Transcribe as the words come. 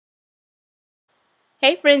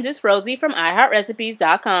Hey friends, it's Rosie from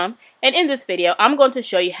iHeartRecipes.com, and in this video, I'm going to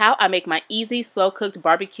show you how I make my easy, slow-cooked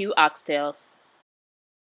barbecue oxtails.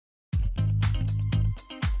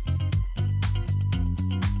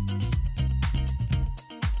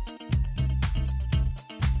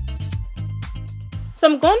 So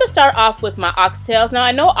I'm going to start off with my oxtails. Now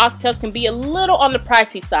I know oxtails can be a little on the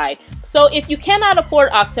pricey side, so if you cannot afford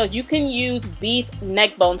oxtails, you can use beef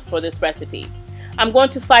neck bones for this recipe. I'm going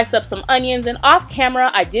to slice up some onions, and off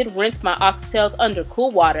camera I did rinse my oxtails under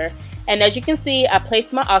cool water, and as you can see I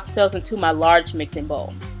placed my oxtails into my large mixing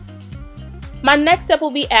bowl. My next step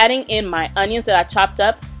will be adding in my onions that I chopped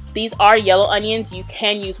up. These are yellow onions, you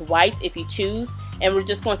can use white if you choose, and we're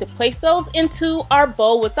just going to place those into our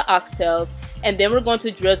bowl with the oxtails, and then we're going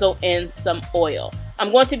to drizzle in some oil.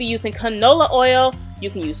 I'm going to be using canola oil. You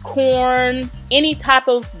can use corn, any type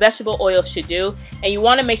of vegetable oil should do, and you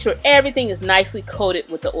want to make sure everything is nicely coated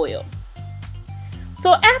with the oil.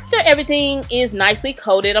 So after everything is nicely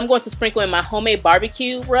coated, I'm going to sprinkle in my homemade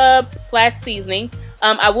barbecue rub / seasoning.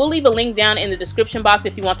 I will leave a link down in the description box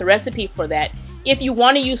if you want the recipe for that. If you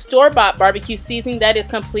want to use store-bought barbecue seasoning, that is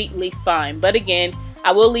completely fine. But again,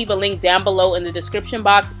 I will leave a link down below in the description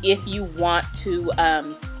box if you want to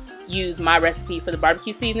use my recipe for the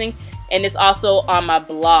barbecue seasoning, and it's also on my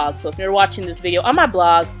blog. So if you're watching this video on my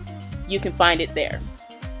blog, you can find it there.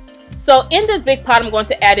 So in this big pot, I'm going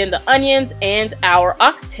to add in the onions and our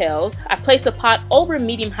oxtails. I placed the pot over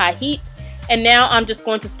medium-high heat, and now I'm just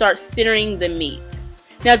going to start searing the meat.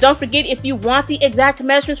 Now don't forget, if you want the exact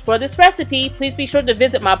measurements for this recipe, please be sure to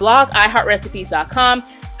visit my blog, iHeartRecipes.com.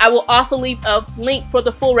 I will also leave a link for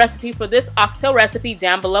the full recipe for this oxtail recipe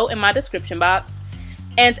down below in my description box.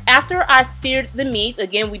 And after I seared the meat,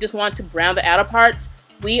 again, we just want to brown the outer parts,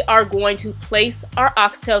 we are going to place our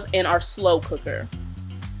oxtails in our slow cooker.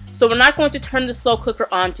 So we're not going to turn the slow cooker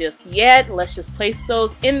on just yet. Let's just place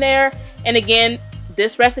those in there. And again,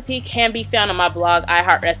 this recipe can be found on my blog,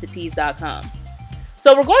 iHeartRecipes.com.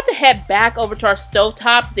 So we're going to head back over to our stove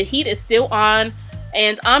top. The heat is still on,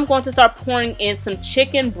 and I'm going to start pouring in some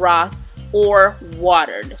chicken broth or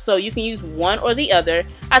water. So you can use one or the other.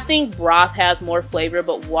 I think broth has more flavor,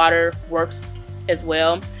 but water works as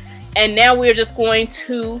well. And now we're just going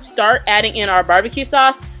to start adding in our barbecue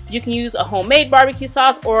sauce. You can use a homemade barbecue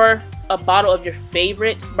sauce or a bottle of your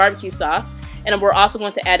favorite barbecue sauce. And we're also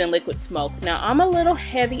going to add in liquid smoke. Now I'm a little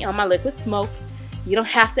heavy on my liquid smoke. You don't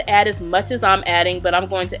have to add as much as I'm adding, but I'm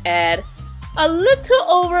going to add a little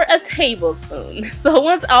over a tablespoon. So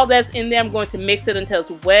once all that's in there, I'm going to mix it until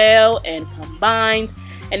it's well and combined.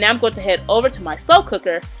 And now I'm going to head over to my slow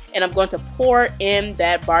cooker, and I'm going to pour in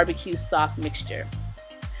that barbecue sauce mixture.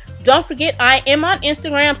 Don't forget, I am on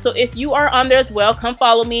Instagram, so if you are on there as well, come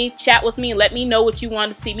follow me, chat with me, and let me know what you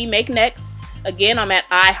want to see me make next. Again, I'm at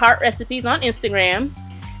iHeartRecipes on Instagram.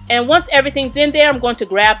 And once everything's in there, I'm going to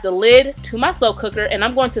grab the lid to my slow cooker, and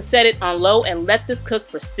I'm going to set it on low and let this cook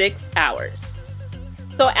for 6 hours.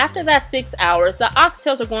 So after that 6 hours, the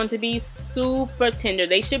oxtails are going to be super tender.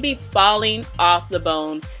 They should be falling off the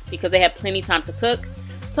bone because they have plenty of time to cook.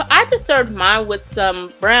 So I just served mine with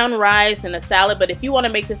some brown rice and a salad, but if you want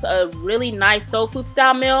to make this a really nice soul food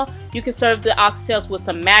style meal, you can serve the oxtails with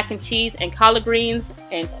some mac and cheese and collard greens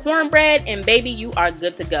and cornbread, and baby, you are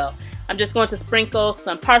good to go. I'm just going to sprinkle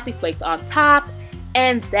some parsley flakes on top,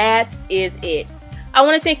 and that is it. I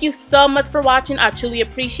want to thank you so much for watching. I truly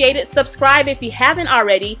appreciate it. Subscribe if you haven't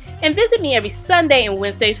already, and visit me every Sunday and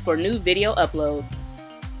Wednesdays for new video uploads.